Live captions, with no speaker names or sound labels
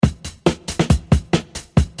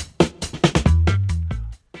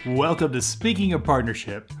Welcome to Speaking of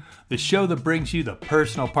Partnership, the show that brings you the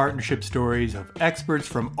personal partnership stories of experts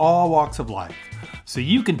from all walks of life, so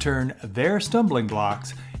you can turn their stumbling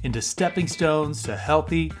blocks into stepping stones to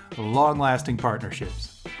healthy, long-lasting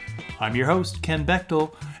partnerships. I'm your host, Ken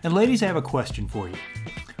Bechtel, and ladies, I have a question for you.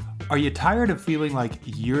 Are you tired of feeling like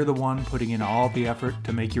you're the one putting in all the effort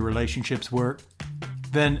to make your relationships work?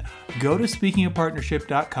 Then go to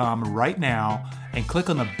speakingofpartnership.com right now and click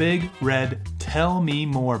on the big red Tell Me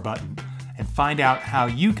More button and find out how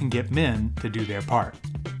you can get men to do their part.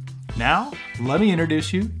 Now, let me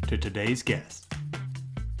introduce you to today's guest.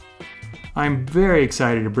 I'm very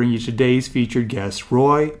excited to bring you today's featured guest,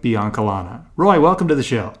 Roy Biancalana. Roy, welcome to the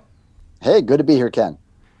show. Hey, good to be here, Ken.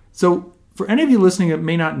 So, for any of you listening that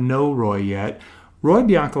may not know Roy yet, Roy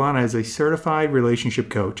Biancalana is a certified relationship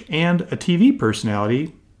coach and a TV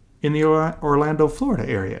personality in the Orlando, Florida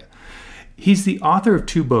area. He's the author of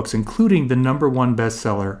 2 books, including the #1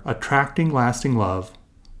 bestseller, Attracting Lasting Love,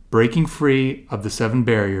 Breaking Free of the 7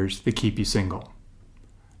 Barriers That Keep You Single.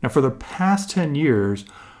 Now, for the past 10 years,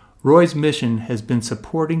 Roy's mission has been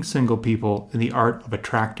supporting single people in the art of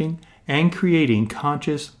attracting and creating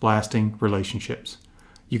conscious, lasting relationships.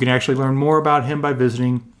 You can actually learn more about him by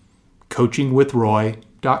visiting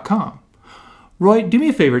coachingwithroy.com. Roy, do me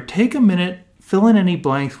a favor, take a minute, fill in any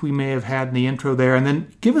blanks we may have had in the intro there, and then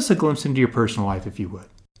give us a glimpse into your personal life, if you would.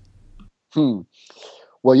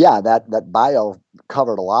 Well, yeah, that bio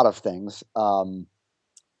covered a lot of things.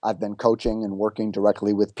 I've been coaching and working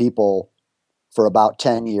directly with people for about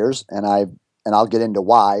 10 years, and I'll get into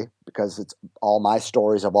why, because it's all my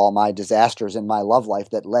stories of all my disasters in my love life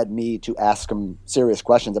that led me to ask some serious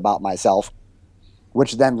questions about myself,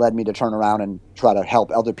 which then led me to turn around and try to help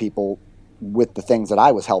other people with the things that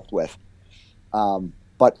I was helped with.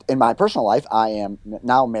 But in my personal life, I am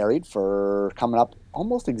now married for coming up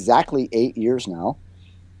almost exactly 8 years now.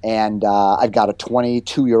 And I've got a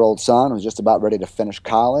 22-year-old son who's just about ready to finish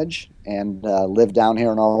college and live down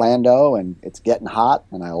here in Orlando. And it's getting hot,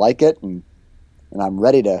 and I like it. And I'm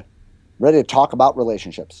ready to talk about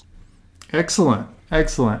relationships. Excellent.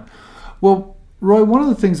 Well, Roy, one of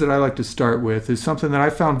the things that I like to start with is something that I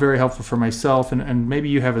found very helpful for myself, and maybe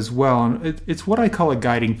you have as well. And it's what I call a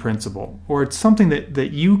guiding principle, or it's something that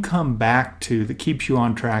you come back to that keeps you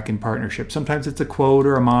on track in partnership. Sometimes it's a quote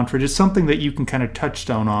or a mantra, just something that you can kind of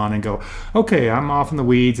touchstone on and go, okay, I'm off in the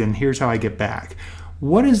weeds, and here's how I get back.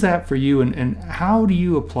 What is that for you, and how do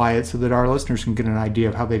you apply it so that our listeners can get an idea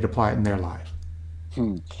of how they'd apply it in their life?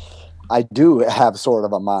 I do have sort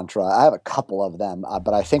of a mantra. I have a couple of them,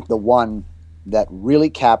 but I think the one that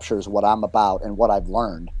really captures what I'm about and what I've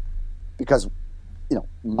learned, because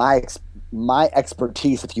my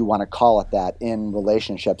expertise, if you want to call it that, in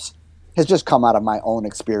relationships has just come out of my own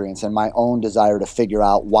experience and my own desire to figure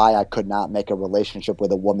out why I could not make a relationship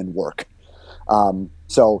with a woman work.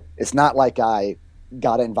 So it's not like I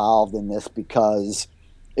got involved in this because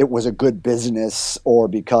it was a good business or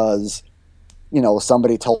because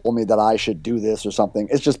somebody told me that I should do this or something.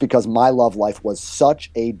 It's just because my love life was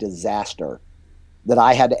such a disaster that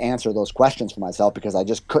I had to answer those questions for myself because I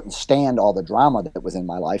just couldn't stand all the drama that was in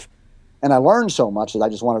my life. And I learned so much that I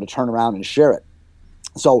just wanted to turn around and share it.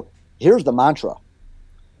 So here's the mantra.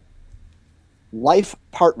 Life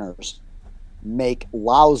partners make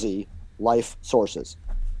lousy life sources.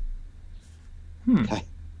 Okay,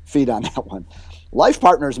 feed on that one. Life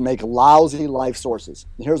partners make lousy life sources.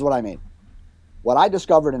 And here's what I mean. What I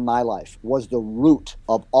discovered in my life was the root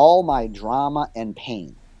of all my drama and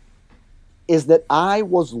pain is that I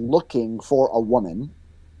was looking for a woman.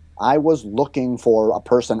 I was looking for a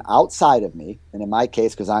person outside of me. And in my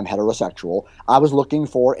case, because I'm heterosexual, I was looking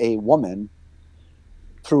for a woman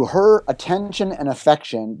through her attention and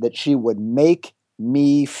affection that she would make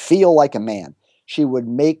me feel like a man. She would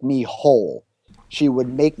make me whole. She would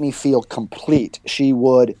make me feel complete. She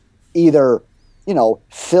would either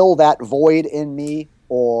fill that void in me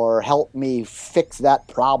or help me fix that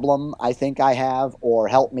problem I think I have, or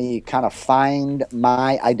help me kind of find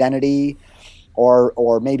my identity,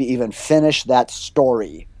 or maybe even finish that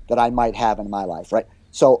story that I might have in my life, right?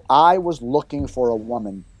 So I was looking for a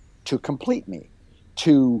woman to complete me,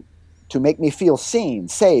 to make me feel seen,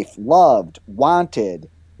 safe, loved, wanted,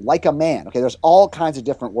 like a man. Okay, there's all kinds of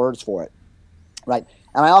different words for it, right?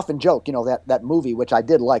 And I often joke, that movie, which I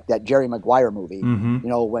did like, that Jerry Maguire movie,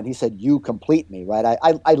 when he said, "You complete me," right?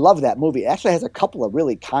 I love that movie. It actually has a couple of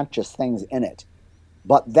really conscious things in it.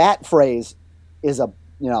 But that phrase is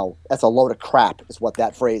that's a load of crap is what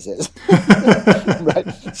that phrase is. Right?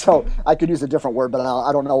 So I could use a different word, but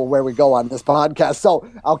I don't know where we go on this podcast. So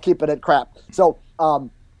I'll keep it at crap. So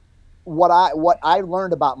what I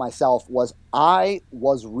learned about myself was I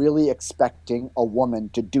was really expecting a woman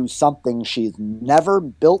to do something she's never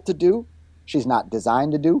built to do, she's not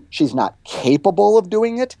designed to do, she's not capable of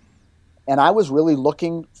doing it, and I was really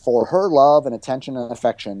looking for her love and attention and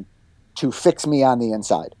affection to fix me on the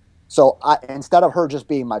inside. So instead of her just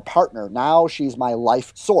being my partner, now she's my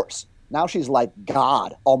life source. Now she's like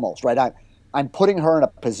God almost, right? I'm putting her in a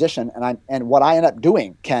position, and what I end up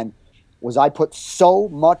doing, Ken, was I put so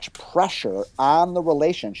much pressure on the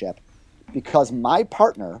relationship because my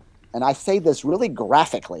partner, and I say this really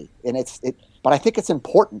graphically, but I think it's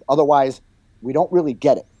important. Otherwise, we don't really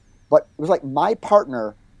get it. But it was like my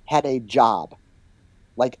partner had a job.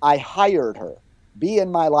 Like I hired her, be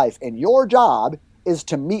in my life, and your job is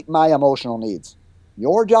to meet my emotional needs.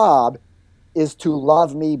 Your job is to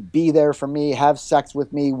love me, be there for me, have sex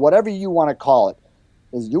with me, whatever you want to call it.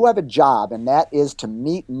 Is you have a job, and that is to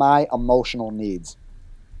meet my emotional needs.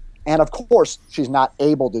 And of course, she's not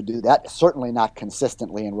able to do that, certainly not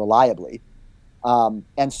consistently and reliably.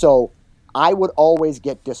 And so I would always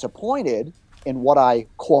get disappointed in what I,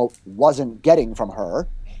 quote, wasn't getting from her,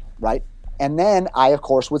 right? And then I, of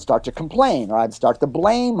course, would start to complain, or I'd start to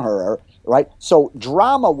blame her, right? So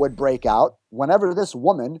drama would break out whenever this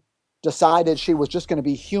woman decided she was just going to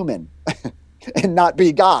be human and not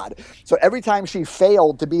be God. So every time she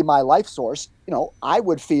failed to be my life source, I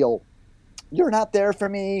would feel, you're not there for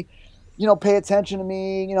me, pay attention to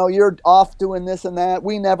me, you're off doing this and that,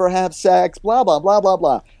 we never have sex, blah, blah, blah, blah,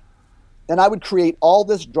 blah. And I would create all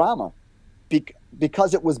this drama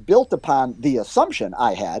because it was built upon the assumption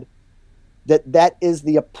I had that is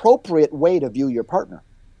the appropriate way to view your partner.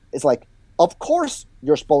 It's like, of course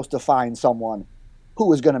you're supposed to find someone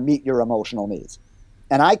who is going to meet your emotional needs.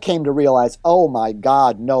 And I came to realize, oh my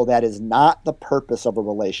God, no, that is not the purpose of a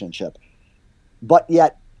relationship. But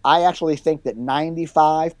yet, I actually think that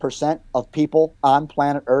 95% of people on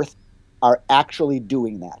planet Earth are actually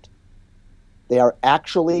doing that. They are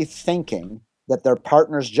actually thinking that their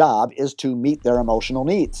partner's job is to meet their emotional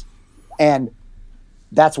needs. And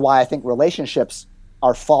that's why I think relationships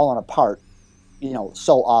are falling apart,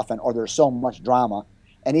 so often, or there's so much drama.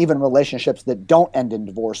 And even relationships that don't end in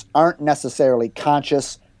divorce aren't necessarily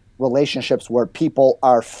conscious relationships where people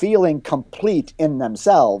are feeling complete in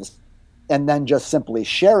themselves and then just simply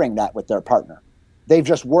sharing that with their partner. They've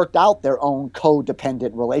just worked out their own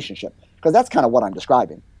codependent relationship. Because that's kind of what I'm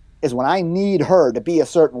describing, is when I need her to be a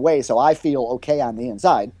certain way so I feel okay on the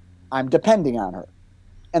inside, I'm depending on her.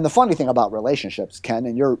 And the funny thing about relationships, Ken,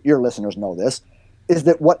 and your listeners know this, is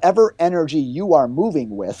that whatever energy you are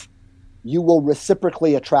moving with, you will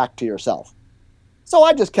reciprocally attract to yourself. So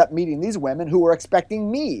I just kept meeting these women who were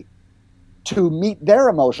expecting me to meet their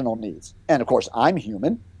emotional needs. And of course, I'm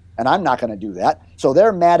human, and I'm not going to do that. So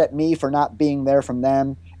they're mad at me for not being there from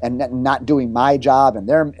them and not doing my job, and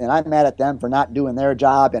I'm mad at them for not doing their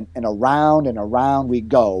job, and around we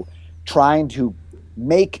go, trying to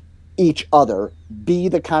make each other be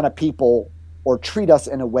the kind of people or treat us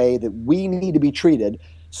in a way that we need to be treated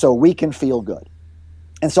so we can feel good.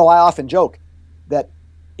 And so I often joke that,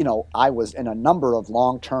 I was in a number of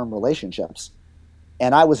long-term relationships,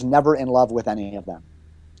 and I was never in love with any of them.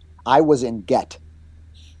 I was in get.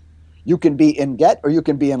 You can be in get or you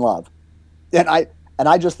can be in love. And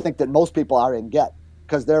I just think that most people are in get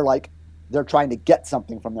because they're trying to get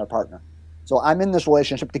something from their partner. So I'm in this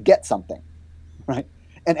relationship to get something, right?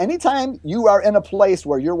 And anytime you are in a place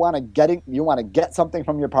where you want to get something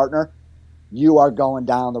from your partner, you are going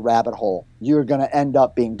down the rabbit hole. You're going to end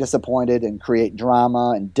up being disappointed and create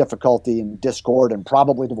drama and difficulty and discord and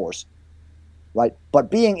probably divorce, right?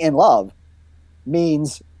 But being in love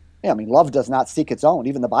means, love does not seek its own.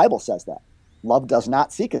 Even the Bible says that. Love does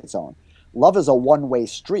not seek its own. Love is a one-way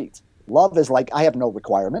street. Love is like, I have no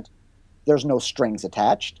requirement. There's no strings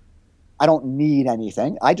attached. I don't need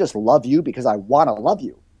anything. I just love you because I want to love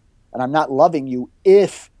you. And I'm not loving you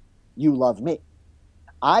if you love me.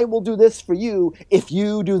 I will do this for you if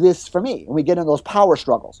you do this for me. And we get in those power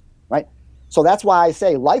struggles, right? So that's why I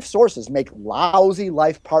say life sources make lousy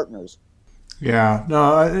life partners. Yeah,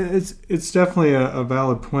 no, it's definitely a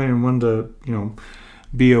valid point and one to,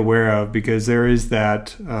 be aware of, because there is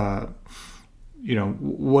that,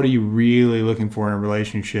 what are you really looking for in a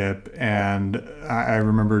relationship? And I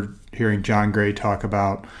remember hearing John Gray talk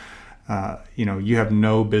about, you have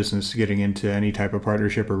no business getting into any type of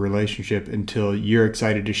partnership or relationship until you're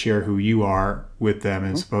excited to share who you are with them,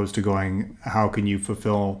 as opposed to going, how can you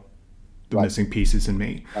fulfill the missing pieces in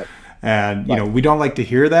me? Right. And, we don't like to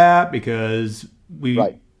hear that because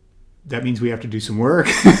we that means we have to do some work.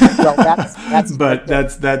 Well, that's but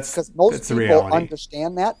that's because most that's the people reality.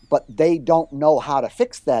 understand that, but they don't know how to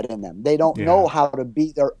fix that in them. They don't know how to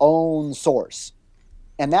be their own source.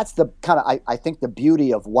 And that's the kind of, I think the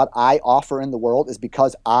beauty of what I offer in the world is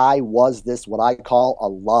because I was this, what I call a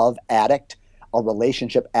love addict, a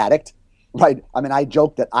relationship addict, right? I mean, I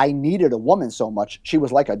joke that I needed a woman so much. She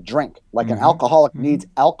was like a drink, like an alcoholic needs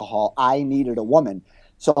alcohol. I needed a woman.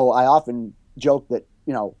 So I often joke that,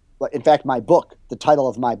 in fact, my book, the title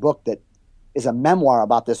of my book that is a memoir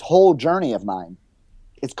about this whole journey of mine,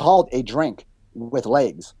 it's called A Drink with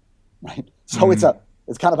Legs, right? So it's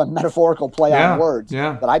kind of a metaphorical play on words.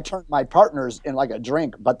 Yeah. That I turned my partners in like a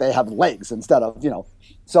drink, but they have legs instead of,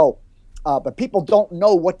 So, but people don't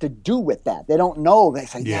know what to do with that. They don't know. They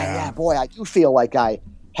say, boy, I do feel like I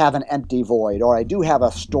have an empty void, or I do have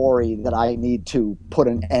a story that I need to put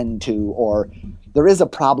an end to, or there is a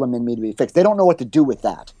problem in me to be fixed. They don't know what to do with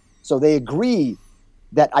that. So they agree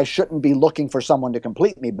that I shouldn't be looking for someone to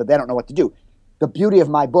complete me, but they don't know what to do. The beauty of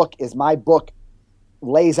my book is my book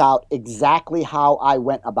lays out exactly how I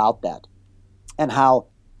went about that and how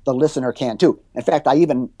the listener can too. In fact, I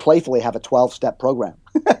even playfully have a 12-step program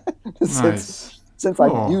since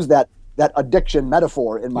I used that addiction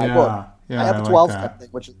metaphor in my book. Yeah, I have a 12-step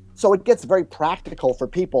thing, so it gets very practical for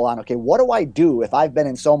people on, okay, what do I do if I've been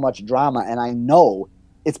in so much drama and I know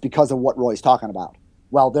it's because of what Roy's talking about?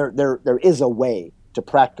 Well, there is a way to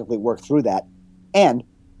practically work through that. And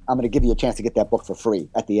I'm going to give you a chance to get that book for free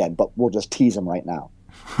at the end, but we'll just tease them right now.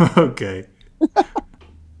 Okay.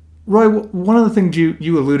 Roy, one of the things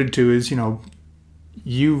you alluded to is,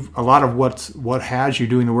 a lot of what has you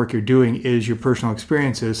doing the work you're doing is your personal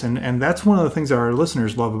experiences. And that's one of the things that our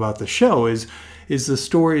listeners love about the show is the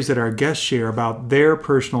stories that our guests share about their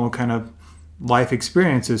personal kind of life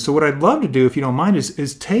experiences. So what I'd love to do, if you don't mind,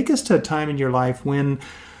 is take us to a time in your life when,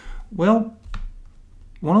 well,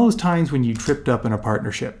 one of those times when you tripped up in a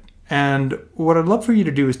partnership. And what I'd love for you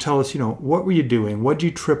to do is tell us, what were you doing? What did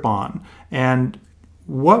you trip on? And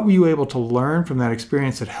what were you able to learn from that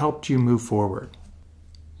experience that helped you move forward?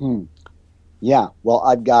 Yeah. Well,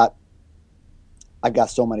 I've got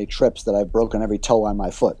so many trips that I've broken every toe on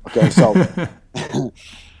my foot. Okay. So,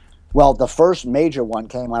 well, the first major one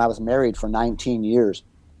came when I was married for 19 years.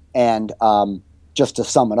 And just to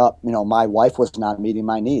sum it up, my wife was not meeting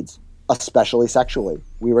my needs, especially sexually.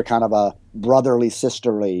 We were kind of a brotherly,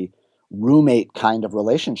 sisterly, roommate kind of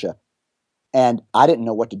relationship. And I didn't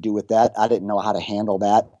know what to do with that. I didn't know how to handle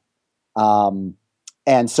that.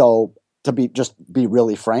 And so to be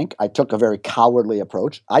really frank, I took a very cowardly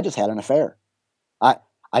approach. I just had an affair.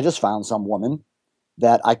 I just found some woman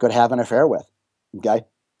that I could have an affair with. Okay.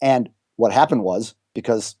 And what happened was,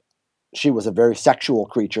 because she was a very sexual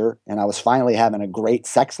creature and I was finally having a great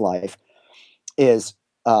sex life, is,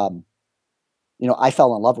 I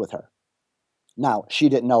fell in love with her. Now, she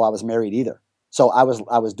didn't know I was married either. So I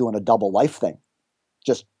was doing a double life thing.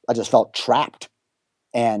 I just felt trapped.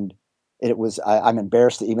 And it was, I'm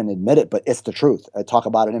embarrassed to even admit it, but it's the truth. I talk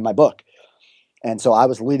about it in my book. And so I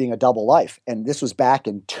was leading a double life. And this was back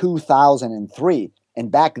in 2003.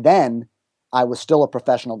 And back then, I was still a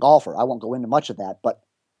professional golfer. I won't go into much of that, but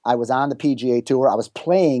I was on the PGA Tour. I was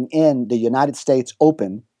playing in the United States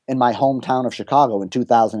Open in my hometown of Chicago in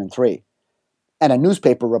 2003. And a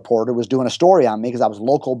newspaper reporter was doing a story on me because I was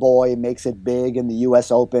local boy, makes it big in the U.S.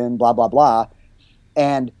 Open, blah, blah, blah.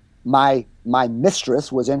 And my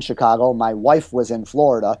mistress was in Chicago. My wife was in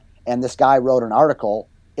Florida. And this guy wrote an article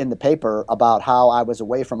in the paper about how I was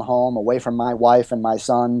away from home, away from my wife and my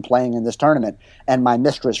son playing in this tournament. And my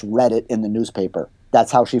mistress read it in the newspaper.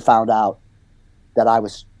 That's how she found out that I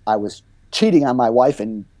was cheating on my wife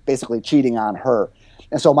and basically cheating on her.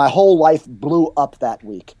 And so my whole life blew up that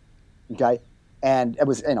week. Okay. And it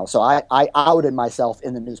was, so I outed myself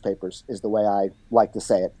in the newspapers is the way I like to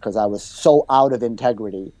say it, because I was so out of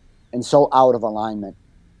integrity and so out of alignment.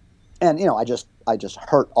 And, I just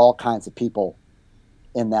hurt all kinds of people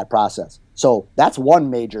in that process. So that's one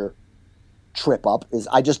major trip up, is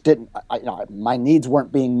I just didn't, my needs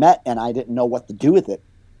weren't being met and I didn't know what to do with it.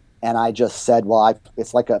 And I just said, well,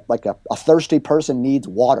 it's like a thirsty person needs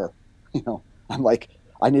water. I'm like,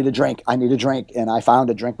 I need a drink. And I found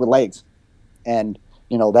a drink with legs. And,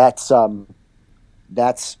 that's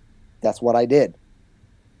what I did.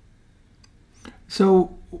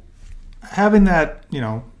 So having that,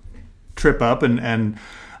 trip up and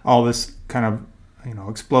all this kind of,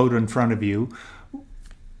 explode in front of you,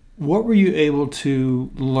 what were you able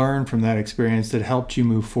to learn from that experience that helped you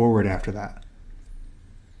move forward after that?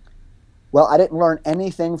 Well, I didn't learn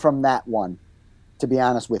anything from that one to be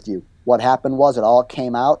honest with you. What happened was it all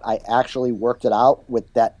came out. I actually worked it out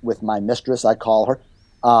with my mistress, I call her.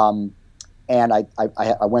 And I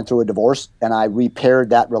went through a divorce, and I repaired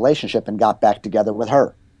that relationship and got back together with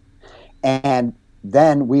her. And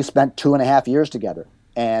then we spent 2.5 years together,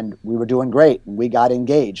 and we were doing great. And we got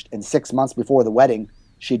engaged. And 6 months before the wedding,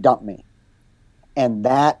 she dumped me. And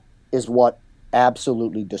that is what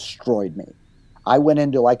absolutely destroyed me. I went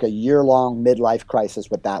into like a year-long midlife crisis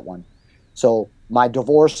with that one. So my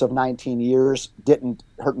divorce of 19 years didn't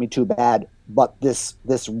hurt me too bad, but this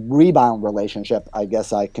rebound relationship, I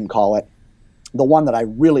guess I can call it, the one that I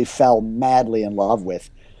really fell madly in love with,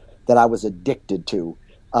 that I was addicted to,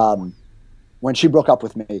 when she broke up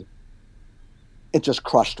with me, it just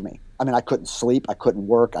crushed me. I mean, I couldn't sleep, I couldn't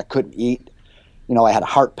work, I couldn't eat. You know, I had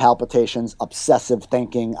heart palpitations, obsessive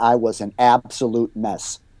thinking. I was an absolute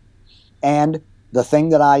mess. And the thing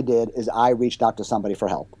that I did is I reached out to somebody for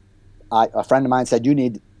help. A friend of mine said, you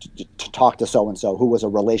need to talk to so-and-so, who was a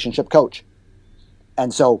relationship coach.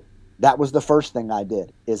 And so that was the first thing I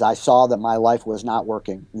did, is I saw that my life was not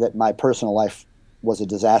working, that my personal life was a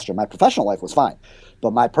disaster. My professional life was fine,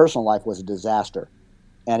 but my personal life was a disaster,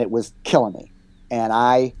 and it was killing me. And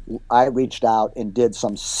I reached out and did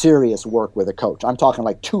some serious work with a coach. I'm talking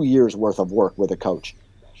like 2 years worth of work with a coach.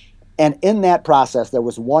 And in that process, there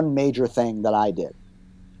was one major thing that I did,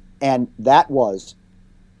 and that was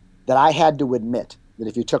that I had to admit that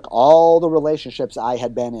if you took all the relationships I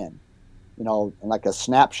had been in, you know, like a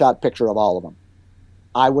snapshot picture of all of them,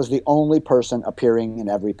 I was the only person appearing in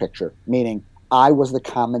every picture, meaning I was the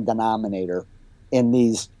common denominator in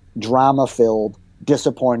these drama-filled,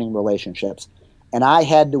 disappointing relationships. And I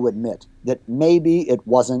had to admit that maybe it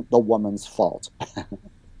wasn't the woman's fault.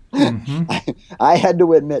 Mm-hmm. I had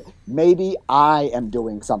to admit, maybe I am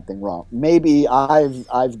doing something wrong. Maybe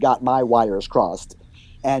I've got my wires crossed.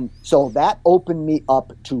 And so that opened me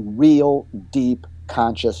up to real, deep,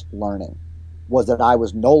 conscious learning, was that I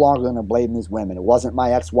was no longer going to blame these women. It wasn't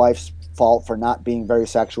my ex-wife's fault for not being very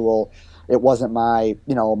sexual. It wasn't my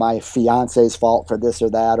fiance's fault for this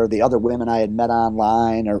or that, or the other women I had met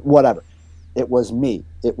online or whatever. It was me.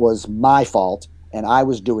 It was my fault, and I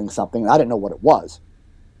was doing something. I didn't know what it was.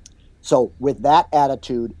 So with that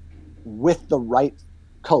attitude, with the right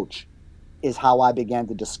coach, is how I began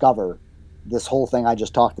to discover this whole thing I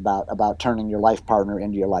just talked about turning your life partner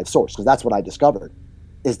into your life source. Because that's what I discovered,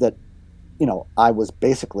 is that, you know, I was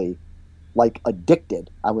basically like addicted.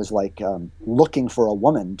 I was like looking for a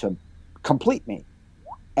woman to complete me.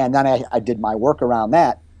 And then I did my work around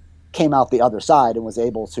that, came out the other side, and was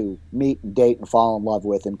able to meet and date and fall in love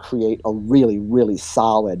with and create a really, really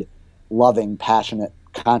solid, loving, passionate,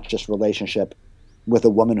 conscious relationship with a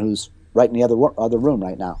woman who's right in the other room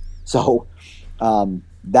right now. So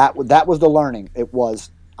that was the learning. It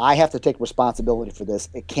was, I have to take responsibility for this.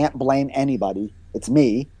 It can't blame anybody. It's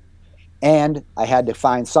me. And I had to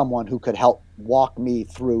find someone who could help walk me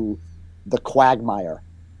through the quagmire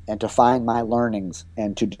and to find my learnings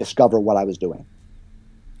and to discover what I was doing.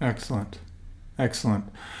 Excellent.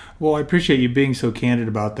 Well, I appreciate you being so candid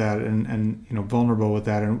about that and you know, vulnerable with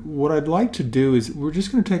that. And what I'd like to do is we're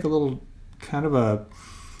just going to take a little kind of a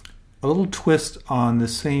little twist on the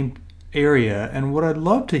same area. And what I'd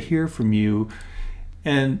love to hear from you,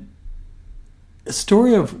 and a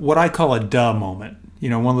story of what I call a duh moment. You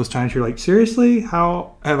know, one of those times you're like, seriously,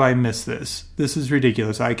 how have I missed this? This is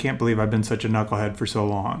ridiculous. I can't believe I've been such a knucklehead for so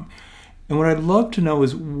long. And what I'd love to know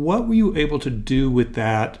is, what were you able to do with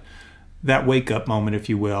that wake-up moment, if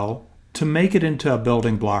you will, to make it into a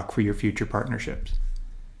building block for your future partnerships?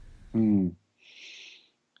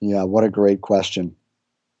 Yeah, what a great question.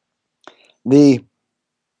 The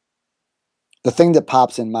thing that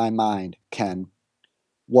pops in my mind, Ken,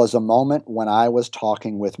 was a moment when I was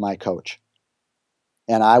talking with my coach.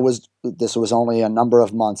 And this was only a number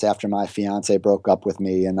of months after my fiance broke up with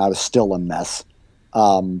me, and I was still a mess.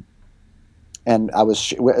 And it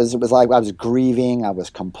was like I was grieving, I was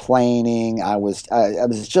complaining, I was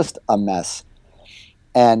just a mess.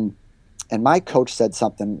 And my coach said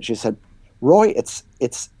something. She said, "Roy, it's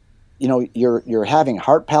you know, you're having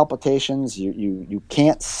heart palpitations, you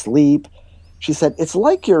can't sleep." She said, "It's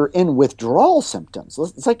like you're in withdrawal symptoms.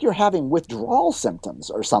 It's like you're having withdrawal symptoms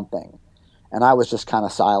or something." And I was just kind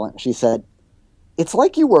of silent. She said, "It's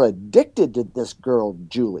like you were addicted to this girl,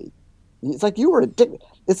 Julie. It's like you were addicted.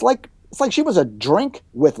 It's like she was a drink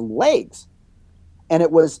with legs." And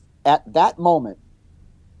it was at that moment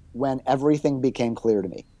when everything became clear to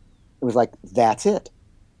me. It was like, that's it.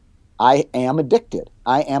 I am addicted.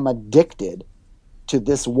 I am addicted to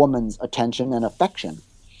this woman's attention and affection.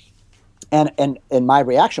 And my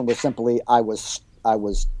reaction was simply, I was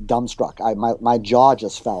was dumbstruck. My jaw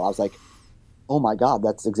just fell. I was like, oh my God,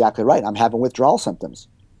 that's exactly right. I'm having withdrawal symptoms.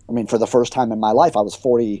 I mean, for the first time in my life, I was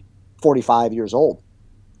 45 years old.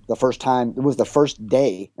 The first time, it was the first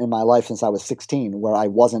day in my life since I was 16 where I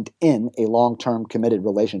wasn't in a long-term committed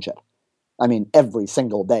relationship. I mean, every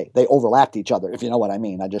single day. They overlapped each other, if you know what I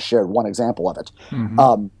mean. I just shared one example of it.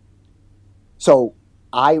 Mm-hmm. So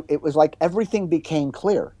it was like everything became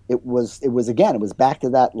clear. It was back to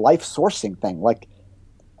that life sourcing thing. Like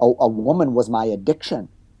a woman was my addiction,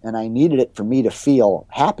 and I needed it for me to feel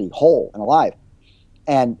happy, whole, and alive.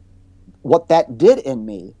 And what that did in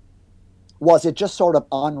me was it just sort of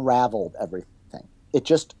unraveled everything.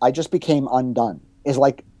 I just became undone. It's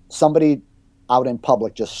like somebody out in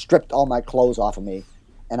public just stripped all my clothes off of me,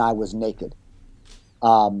 and I was naked.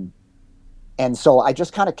 And so I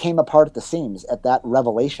just kind of came apart at the seams at that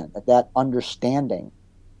revelation, at that understanding.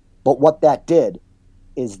 But what that did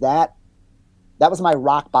is that was my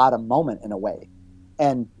rock bottom moment in a way.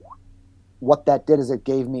 And what that did is it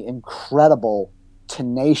gave me incredible,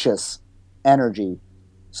 tenacious energy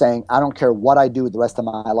saying, I don't care what I do the rest of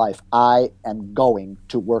my life, I am going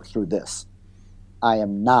to work through this. I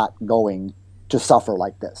am not going to suffer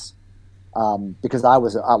like this. Because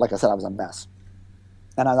like I said, I was a mess.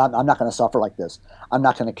 And I'm not going to suffer like this. I'm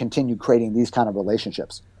not going to continue creating these kind of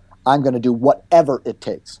relationships. I'm going to do whatever it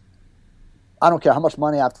takes. I don't care how much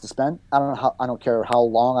money I have to spend. I don't care how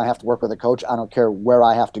long I have to work with a coach. I don't care where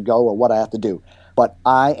I have to go or what I have to do. But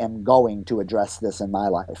I am going to address this in my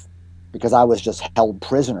life because I was just held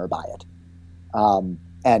prisoner by it.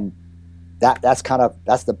 And that's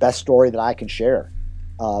the best story that I can share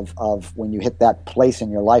of when you hit that place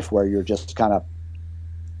in your life where you're just kind of,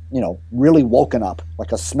 really woken up,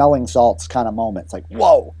 like a smelling salts kind of moment. It's like,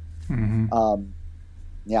 whoa. Mm-hmm.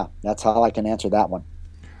 Yeah, that's how I can answer that one.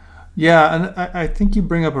 Yeah, and I think you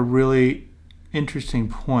bring up a really interesting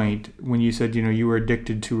point when you said, you were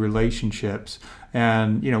addicted to relationships.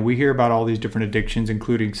 And, we hear about all these different addictions,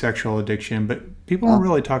 including sexual addiction, but people don't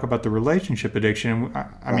really talk about the relationship addiction.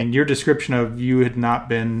 I mean, your description of you had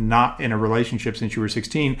not in a relationship since you were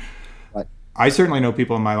 16. Right. I certainly know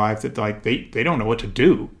people in my life that they don't know what to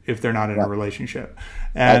do if they're not in a relationship.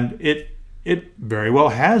 And it very well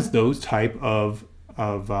has those type of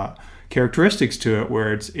characteristics to it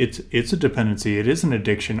where it's a dependency. It is an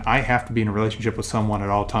addiction. I have to be in a relationship with someone at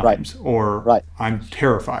all times or I'm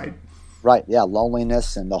terrified. Right. Yeah.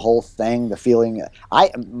 Loneliness and the whole thing, the feeling.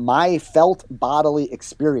 My felt bodily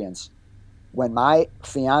experience when my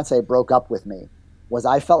fiance broke up with me was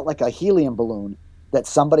I felt like a helium balloon that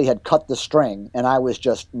somebody had cut the string and I was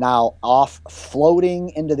just now off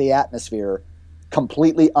floating into the atmosphere,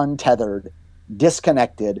 completely untethered,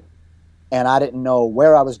 disconnected. And I didn't know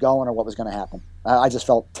where I was going or what was going to happen. I just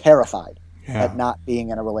felt terrified at not being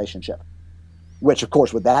in a relationship, which, of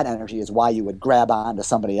course, with that energy is why you would grab on to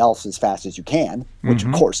somebody else as fast as you can, which,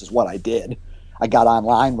 of course, is what I did. I got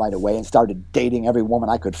online right away and started dating every woman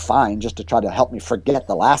I could find just to try to help me forget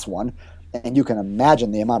the last one. And you can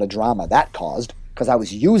imagine the amount of drama that caused because I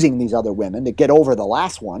was using these other women to get over the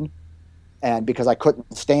last one and because I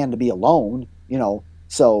couldn't stand to be alone,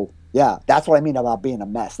 so... Yeah, that's what I mean about being a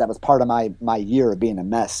mess. That was part of my year of being a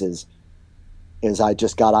mess is I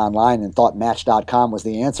just got online and thought Match.com was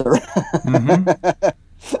the answer. Mm-hmm.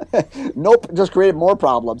 Nope, just created more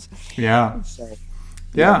problems. Yeah. So,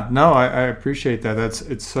 yeah, no, I appreciate that.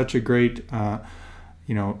 It's such a great,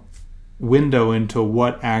 window into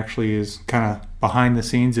what actually is kind of behind the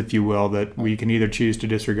scenes, if you will, that we can either choose to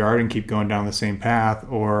disregard and keep going down the same path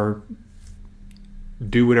or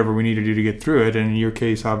do whatever we need to do to get through it. And in your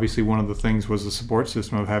case, obviously, one of the things was the support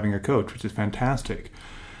system of having a coach, which is fantastic.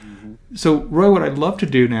 Mm-hmm. So, Roy, what I'd love to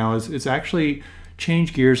do now is actually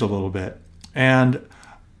change gears a little bit. And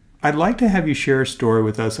I'd like to have you share a story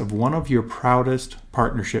with us of one of your proudest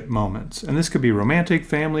partnership moments. And this could be romantic,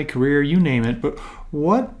 family, career, you name it. But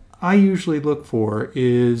what I usually look for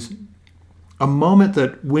is a moment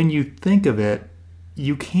that when you think of it,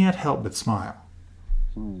 you can't help but smile.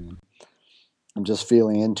 I'm just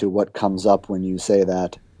feeling into what comes up when you say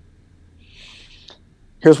that.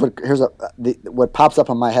 What pops up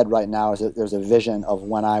in my head right now is that there's a vision of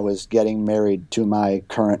when I was getting married to my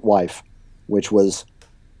current wife, which was,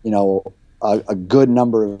 a good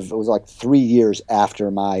number of, it was like 3 years after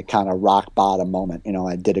my kind of rock bottom moment.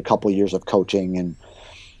 I did a couple years of coaching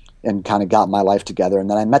and kind of got my life together. And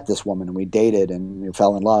then I met this woman and we dated and we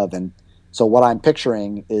fell in love. And so what I'm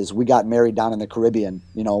picturing is we got married down in the Caribbean,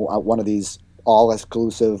 one of these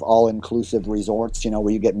all-inclusive resorts,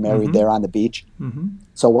 where you get married there on the beach. Mm-hmm.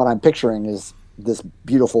 So what I'm picturing is this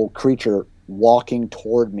beautiful creature walking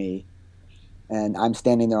toward me, and I'm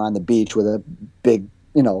standing there on the beach with a big,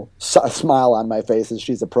 smile on my face as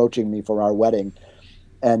she's approaching me for our wedding.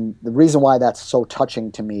 And the reason why that's so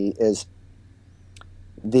touching to me is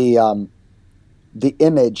the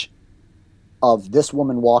image of this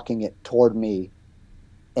woman walking it toward me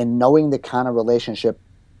and knowing the kind of relationship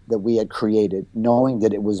that we had created, knowing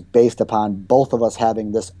that it was based upon both of us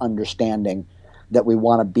having this understanding that we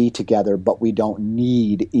want to be together, but we don't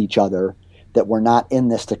need each other, that we're not in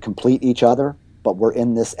this to complete each other, but we're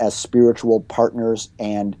in this as spiritual partners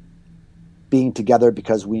and being together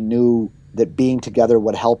because we knew that being together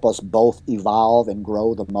would help us both evolve and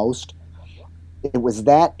grow the most. It was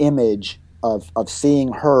that image of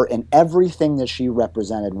seeing her and everything that she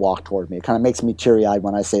represented walk toward me. It kind of makes me teary-eyed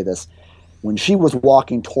when I say this. When she was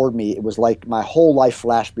walking toward me, it was like my whole life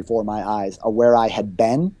flashed before my eyes of where I had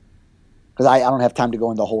been. Because I don't have time to go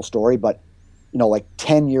into the whole story, but like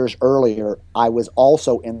 10 years earlier, I was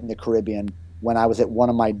also in the Caribbean when I was at one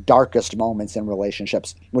of my darkest moments in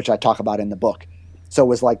relationships, which I talk about in the book. So it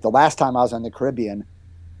was like the last time I was in the Caribbean,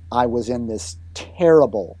 I was in this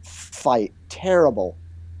terrible fight, terrible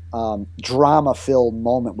drama-filled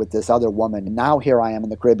moment with this other woman. And now here I am in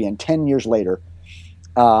the Caribbean 10 years later.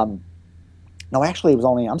 No, actually, it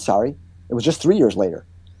was just 3 years later.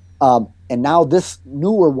 And now this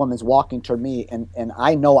newer woman's walking toward me, and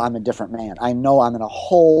I know I'm a different man. I know I'm in a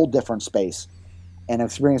whole different space and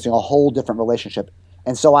experiencing a whole different relationship.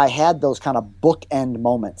 And so I had those kind of bookend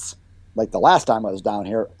moments, like the last time I was down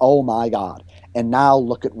here, oh my God. And now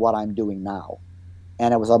look at what I'm doing now.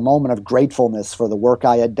 And it was a moment of gratefulness for the work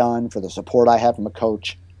I had done, for the support I had from a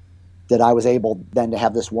coach, that I was able then to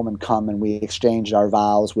have this woman come and we exchanged our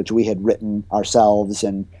vows, which we had written ourselves.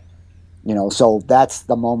 And, so that's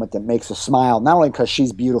the moment that makes us smile, not only because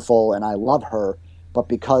she's beautiful and I love her, but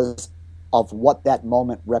because of what that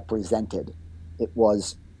moment represented. It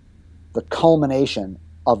was the culmination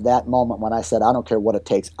of that moment when I said, I don't care what it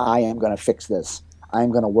takes. I am going to fix this. I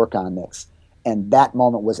am going to work on this. And that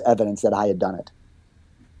moment was evidence that I had done it.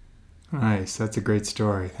 Nice. That's a great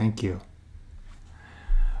story. Thank you.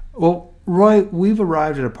 Well, Roy, we've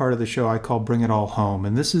arrived at a part of the show I call Bring It All Home.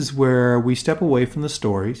 And this is where we step away from the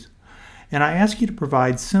stories. And I ask you to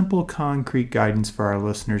provide simple, concrete guidance for our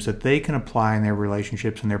listeners that they can apply in their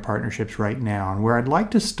relationships and their partnerships right now. And where I'd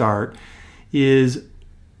like to start is,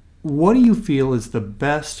 what do you feel is the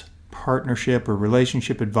best partnership or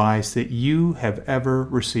relationship advice that you have ever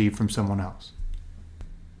received from someone else?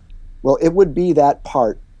 Well, it would be that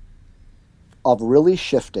part of really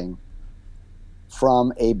shifting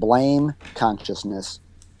from a blame consciousness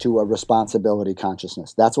to a responsibility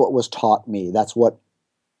consciousness. That's what was taught me. That's what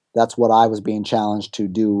I was being challenged to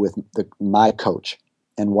do with my coach,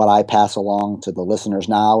 and what I pass along to the listeners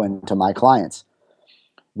now and to my clients,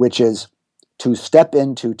 which is to step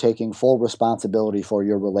into taking full responsibility for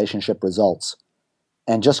your relationship results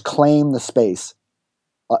and just claim the space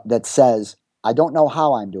that says, I don't know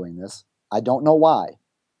how I'm doing this. I don't know why,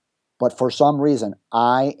 but for some reason,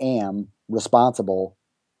 I am responsible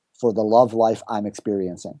for the love life I'm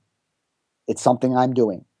experiencing. It's something I'm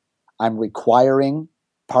doing. I'm requiring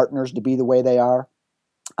partners to be the way they are.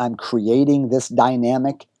 I'm creating this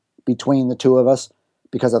dynamic between the two of us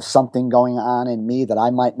because of something going on in me that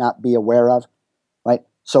I might not be aware of, right?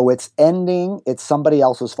 So it's somebody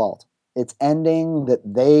else's fault. It's ending that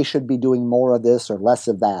they should be doing more of this or less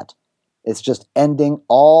of that. It's just ending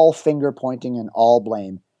all finger pointing and all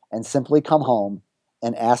blame, and simply come home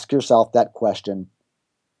and ask yourself that question.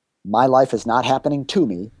 My life is not happening to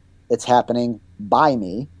me. It's happening by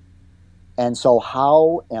me. And so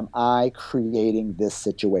how am I creating this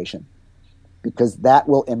situation? Because that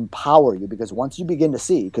will empower you. Because once you begin to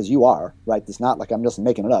see, because you are, right? It's not like I'm just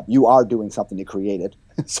making it up. You are doing something to create it.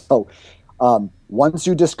 So once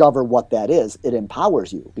you discover what that is, it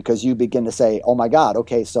empowers you, because you begin to say, oh my God,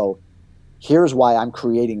 okay, so here's why I'm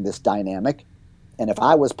creating this dynamic. And if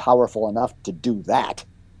I was powerful enough to do that,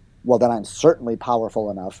 well, then I'm certainly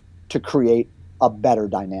powerful enough to create a better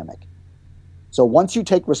dynamic. So once you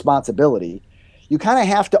take responsibility, you kind of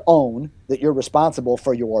have to own that you're responsible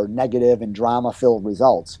for your negative and drama-filled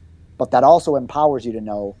results. But that also empowers you to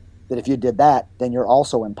know that if you did that, then you're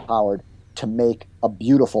also empowered to make a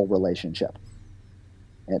beautiful relationship.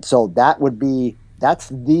 And so that's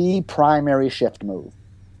the primary shift move.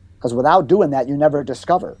 Because without doing that, you never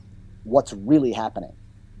discover what's really happening.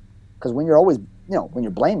 Because when you're always, when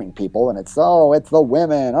you're blaming people and it's the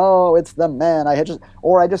women, it's the men, I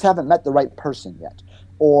just haven't met the right person yet.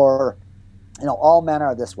 Or, all men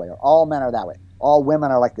are this way, or all men are that way. All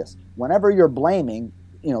women are like this. Whenever you're blaming,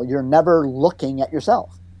 you're never looking at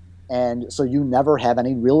yourself. And so you never have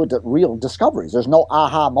any real discoveries. There's no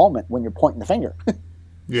aha moment when you're pointing the finger.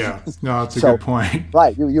 Yeah, no, that's a So, good point.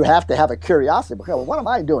 right, you have to have a curiosity. Okay, well, what am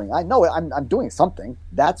I doing? I know I'm doing something.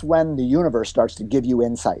 That's when the universe starts to give you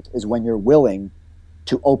insight, is when you're willing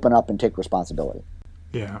to open up and take responsibility.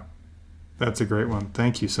 Yeah, that's a great one.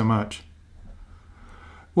 Thank you so much.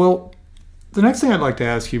 Well, the next thing I'd like to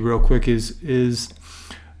ask you real quick is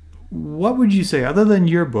what would you say, other than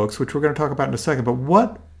your books, which we're going to talk about in a second, but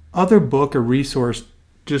what other book or resource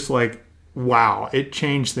just like, wow, it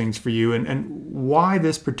changed things for you, and why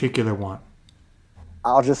this particular one?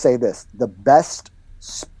 I'll just say this: the best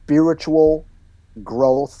spiritual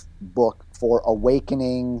growth book for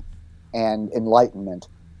awakening and enlightenment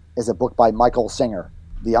is a book by Michael Singer,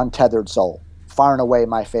 The Untethered Soul. Far and away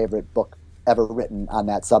my favorite book ever written on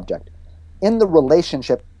that subject. In the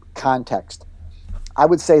relationship context, I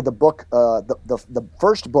would say the book, the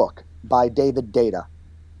first book by David Deida,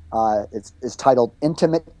 is titled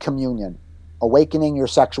Intimate Communion: Awakening Your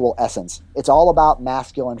Sexual Essence. It's all about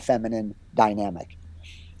masculine feminine dynamic.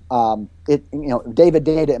 David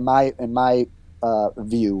Deida, in my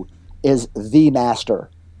view, is the master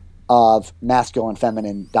of masculine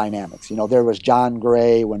feminine dynamics. There was John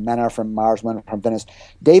Gray, When Men Are From Mars, Women Are From Venus.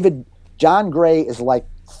 John Gray is like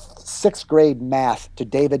sixth grade math to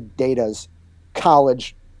David Deida's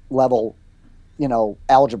college level,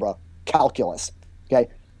 algebra, calculus. Okay,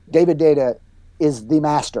 David Deida is the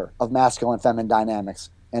master of masculine feminine dynamics,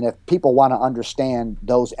 and if people want to understand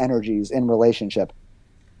those energies in relationship,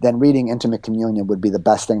 then reading Intimate Communion would be the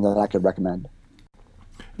best thing that I could recommend.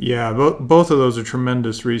 Yeah, both of those are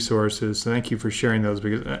tremendous resources. Thank you for sharing those,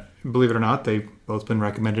 because believe it or not, they've both been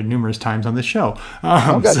recommended numerous times on this show.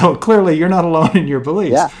 So clearly you're not alone in your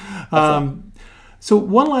beliefs. Yeah, so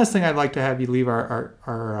one last thing I'd like to have you leave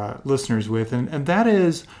our listeners with, and that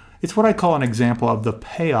is, it's what I call an example of the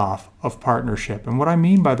payoff of partnership. And what I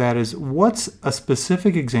mean by that is, what's a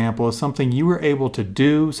specific example of something you were able to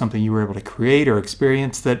do, something you were able to create or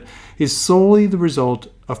experience that is solely the result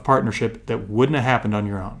of partnership that wouldn't have happened on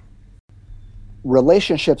your own?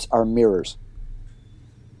 Relationships are mirrors.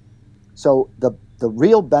 So the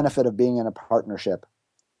real benefit of being in a partnership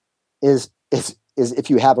is if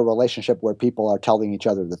you have a relationship where people are telling each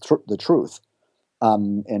other the truth,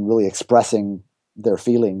 and really expressing their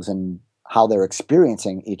feelings and how they're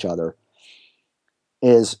experiencing each other,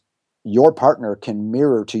 is your partner can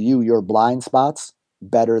mirror to you your blind spots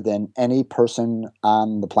better than any person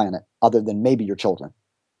on the planet, other than maybe your children.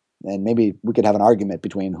 And maybe we could have an argument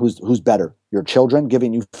between who's better, your children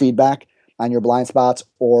giving you feedback on your blind spots,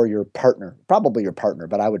 or your partner. Probably your partner,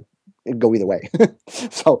 but it'd go either way.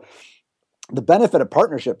 So the benefit of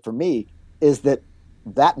partnership for me is that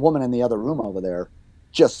woman in the other room over there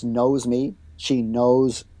just knows me. She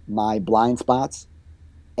knows my blind spots,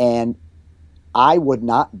 and I would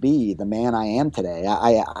not be the man I am today.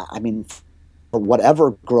 I mean, for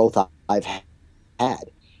whatever growth I've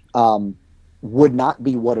had, would not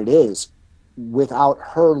be what it is without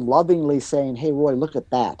her lovingly saying, "Hey, Roy, look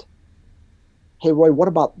at that. Hey, Roy, what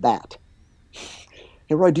about that?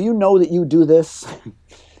 Hey, Roy, do you know that you do this?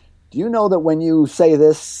 Do you know that when you say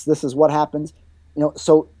this is what happens?"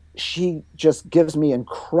 So she just gives me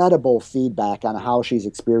incredible feedback on how she's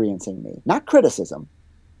experiencing me. Not criticism,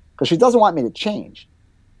 because she doesn't want me to change.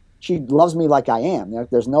 She loves me like I am. I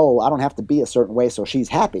don't have to be a certain way so she's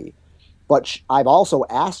happy. But I've also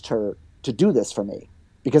asked her to do this for me,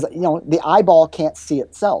 because the eyeball can't see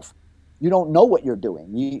itself. You don't know what you're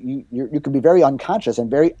doing. You can be very unconscious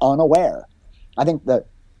and very unaware. I think the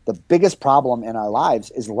biggest problem in our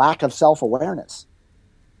lives is lack of self-awareness.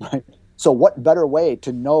 Right? So what better way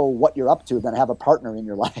to know what you're up to than have a partner in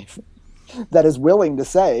your life that is willing to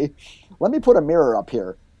say, "Let me put a mirror up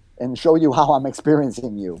here and show you how I'm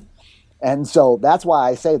experiencing you." And so that's why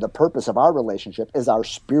I say the purpose of our relationship is our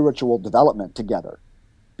spiritual development together,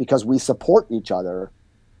 because we support each other,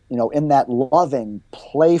 in that loving,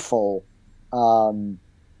 playful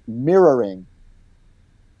mirroring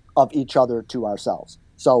of each other to ourselves.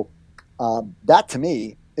 So that to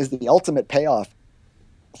me is the ultimate payoff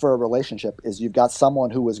for a relationship, is you've got someone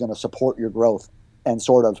who is going to support your growth and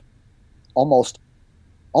sort of almost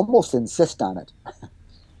insist on it.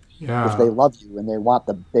 Yeah. If they love you and they want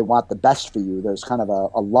the best for you, there's kind of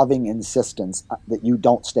a loving insistence that you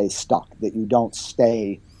don't stay stuck, that you don't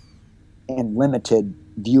stay in limited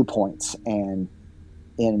viewpoints and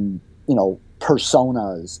in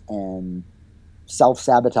personas and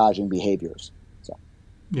self-sabotaging behaviors. So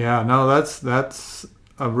Yeah, no, that's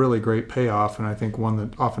a really great payoff, and I think one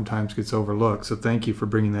that oftentimes gets overlooked. So thank you for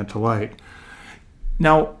bringing that to light.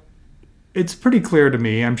 Now, it's pretty clear to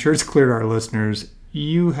me, I'm sure it's clear to our listeners,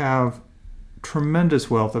 you have tremendous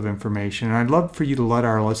wealth of information, and I'd love for you to let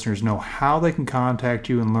our listeners know how they can contact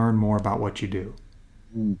you and learn more about what you do.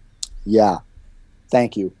 Yeah,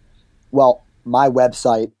 thank you. Well, my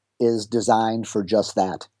website is designed for just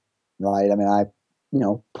that, right? I mean, I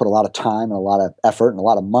put a lot of time and a lot of effort and a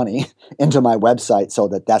lot of money into my website so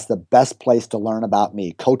that's the best place to learn about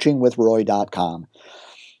me, coachingwithroy.com.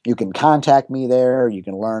 You can contact me there. You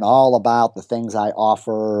can learn all about the things I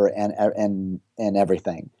offer and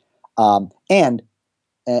everything. And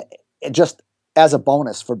just as a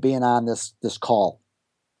bonus for being on this call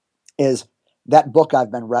is that book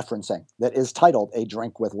I've been referencing that is titled A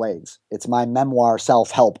Drink with Waves. It's my memoir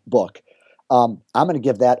self-help book. I'm going to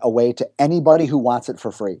give that away to anybody who wants it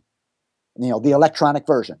for free, the electronic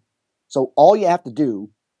version. So all you have to do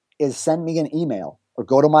is send me an email or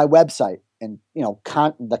go to my website and,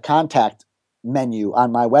 the contact menu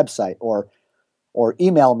on my website or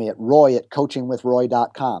email me at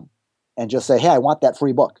roy@coachingwithroy.com and just say, hey, I want that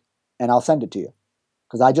free book, and I'll send it to you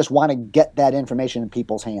because I just want to get that information in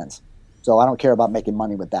people's hands. So I don't care about making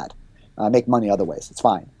money with that. I make money other ways. It's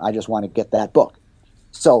fine. I just want to get that book.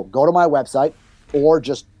 So go to my website or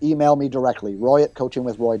just email me directly,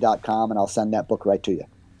 roy@coachingwithroy.com, and I'll send that book right to you.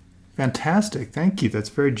 Fantastic. Thank you. That's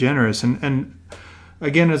very generous. And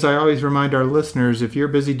again, as I always remind our listeners, if you're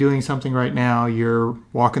busy doing something right now, you're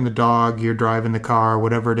walking the dog, you're driving the car,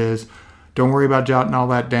 whatever it is, don't worry about jotting all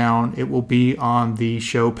that down. It will be on the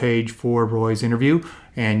show page for Roy's interview,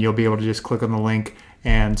 and you'll be able to just click on the link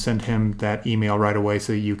and send him that email right away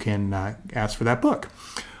so you can ask for that book.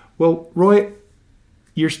 Well, Roy,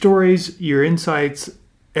 your stories, your insights,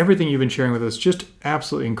 everything you've been sharing with us, just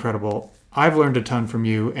absolutely incredible. I've learned a ton from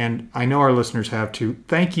you, and I know our listeners have too.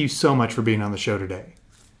 Thank you so much for being on the show today.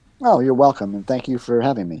 Oh, you're welcome, and thank you for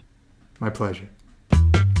having me. My pleasure.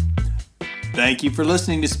 Thank you for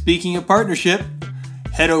listening to Speaking of Partnership.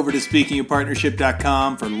 Head over to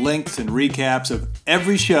speakingofpartnership.com for links and recaps of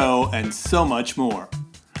every show and so much more.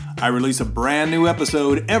 I release a brand new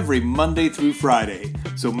episode every Monday through Friday,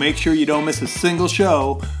 so make sure you don't miss a single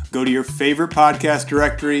show. Go to your favorite podcast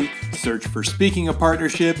directory, search for Speaking of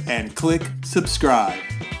Partnership, and click subscribe.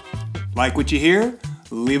 Like what you hear?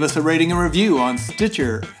 Leave us a rating and review on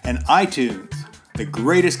Stitcher and iTunes. The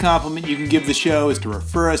greatest compliment you can give the show is to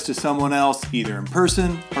refer us to someone else, either in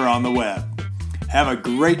person or on the web. Have a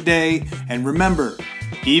great day, and remember,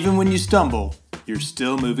 even when you stumble, you're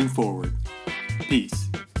still moving forward. Peace.